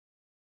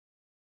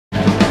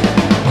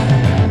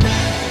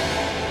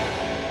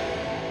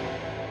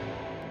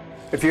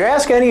If you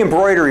ask any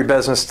embroidery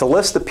business to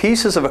list the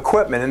pieces of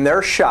equipment in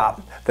their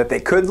shop that they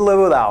couldn't live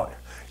without,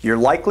 you're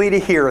likely to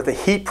hear the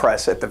heat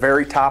press at the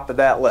very top of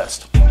that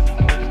list.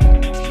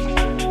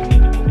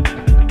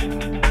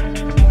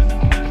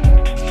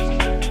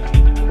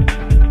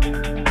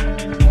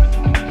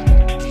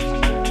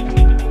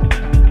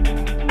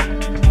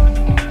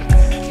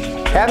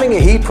 Having a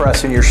heat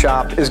press in your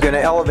shop is going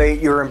to elevate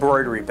your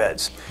embroidery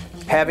bids.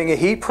 Having a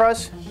heat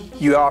press,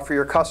 you offer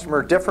your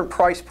customer different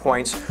price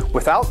points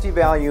without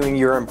devaluing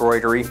your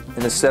embroidery,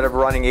 and instead of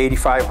running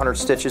 8,500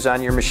 stitches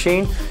on your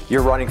machine,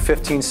 you're running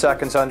 15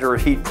 seconds under a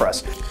heat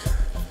press.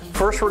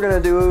 First, we're going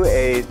to do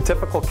a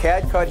typical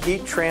CAD cut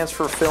heat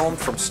transfer film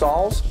from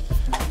Stahls.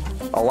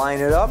 Align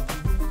it up,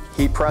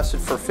 heat press it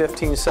for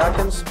 15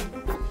 seconds.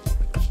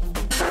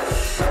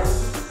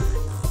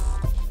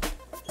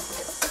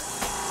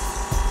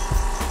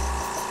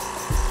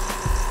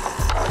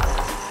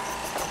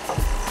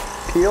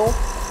 Peel,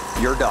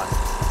 you're done.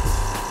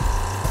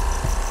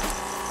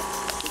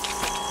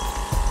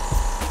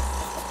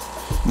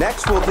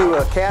 Next, we'll do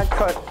a CAD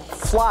cut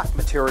flock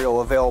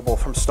material available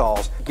from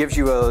Stahls. Gives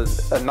you a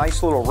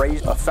nice little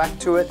raised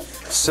effect to it,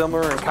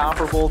 similar and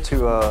comparable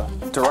to a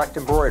direct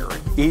embroidery.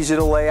 Easy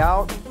to lay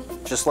out,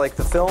 just like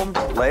the film.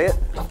 Lay it,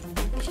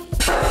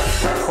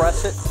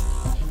 press it,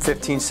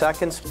 15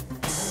 seconds.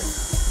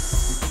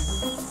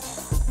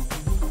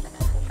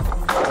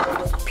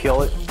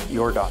 Peel it,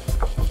 you're done.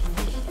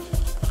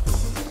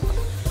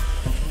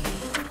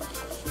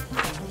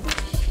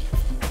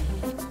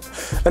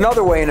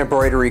 Another way an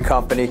embroidery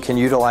company can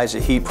utilize a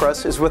heat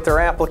press is with their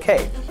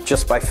applique,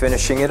 just by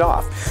finishing it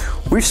off.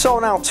 We've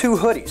sewn out 2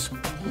 hoodies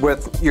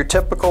with your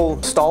typical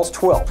Stahls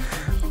twill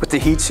with the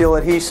heat seal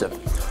adhesive.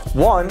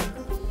 One,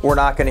 we're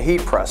not going to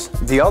heat press.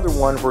 The other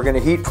one, we're going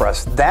to heat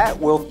press. That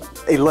will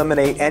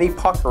eliminate any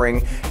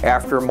puckering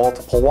after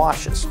multiple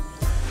washes.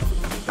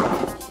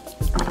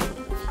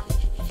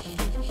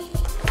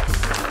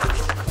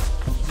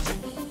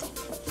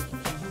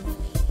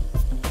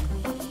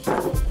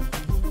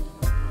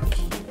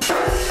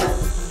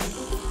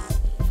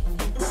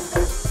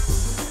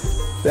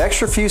 The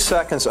extra few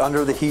seconds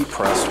under the heat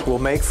press will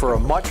make for a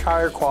much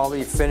higher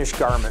quality finished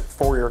garment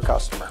for your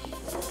customer.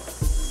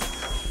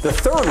 The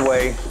third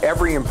way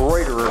every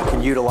embroiderer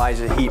can utilize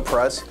a heat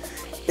press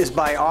is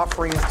by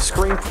offering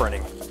screen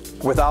printing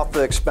without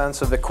the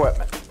expense of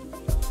equipment.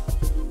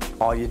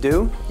 All you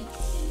do,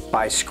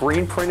 buy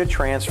screen printed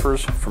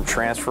transfers from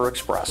Transfer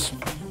Express.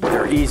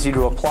 They're easy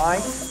to apply,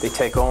 they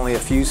take only a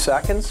few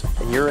seconds,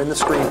 and you're in the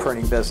screen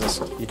printing business.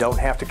 You don't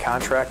have to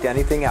contract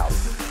anything out.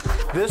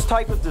 This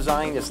type of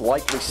design is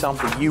likely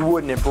something you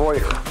wouldn't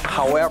embroider.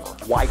 However,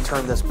 why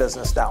turn this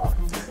business down?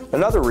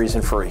 Another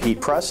reason for a heat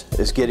press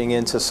is getting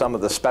into some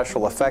of the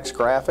special effects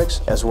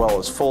graphics as well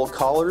as full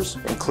colors,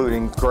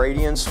 including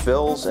gradients,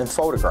 fills, and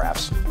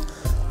photographs.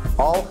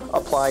 All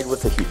applied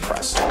with the heat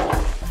press.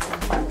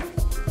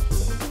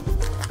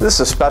 This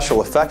is a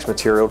special effects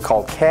material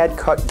called CAD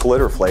Cut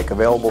Glitter Flake,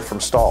 available from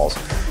Stahls.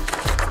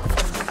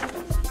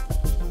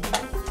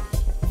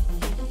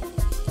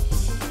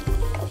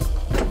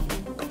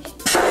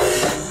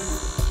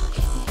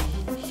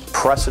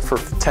 Press it for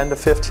 10 to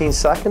 15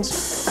 seconds.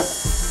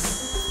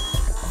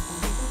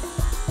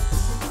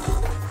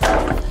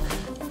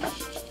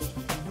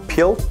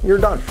 Peel, you're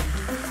done.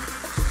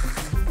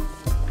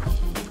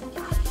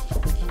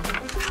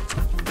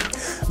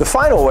 The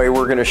final way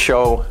we're going to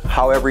show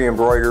how every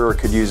embroiderer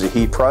could use a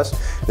heat press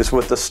is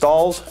with the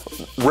Stahls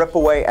rip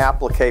away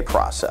applique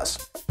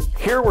process.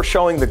 Here we're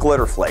showing the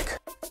glitter flake.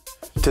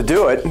 To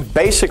do it,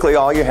 basically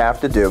all you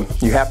have to do,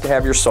 you have to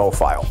have your sew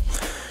file.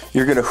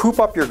 You're going to hoop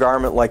up your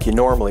garment like you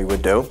normally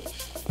would do.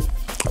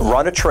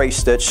 Run a trace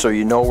stitch so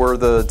you know where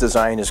the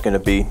design is going to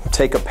be.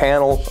 Take a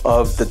panel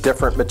of the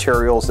different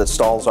materials that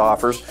Stahls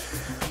offers.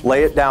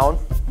 Lay it down.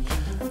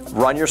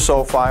 Run your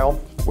sew file,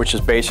 which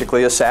is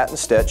basically a satin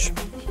stitch.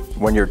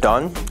 When you're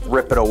done,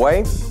 rip it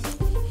away.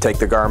 Take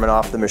the garment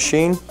off the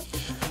machine.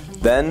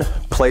 Then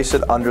place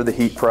it under the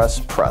heat press.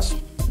 Press.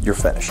 You're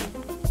finished.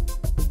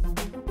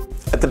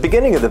 At the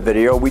beginning of the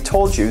video, we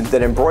told you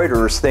that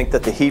embroiderers think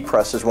that the heat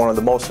press is one of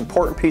the most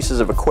important pieces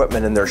of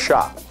equipment in their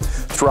shop.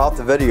 Throughout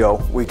the video,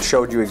 we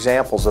showed you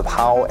examples of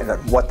how and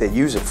what they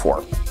use it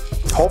for.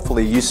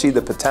 Hopefully, you see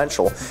the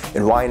potential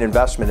in why an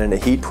investment in a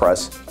heat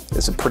press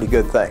is a pretty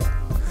good thing.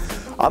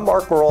 I'm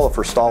Mark Marola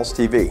for Stahls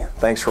TV.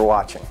 Thanks for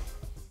watching.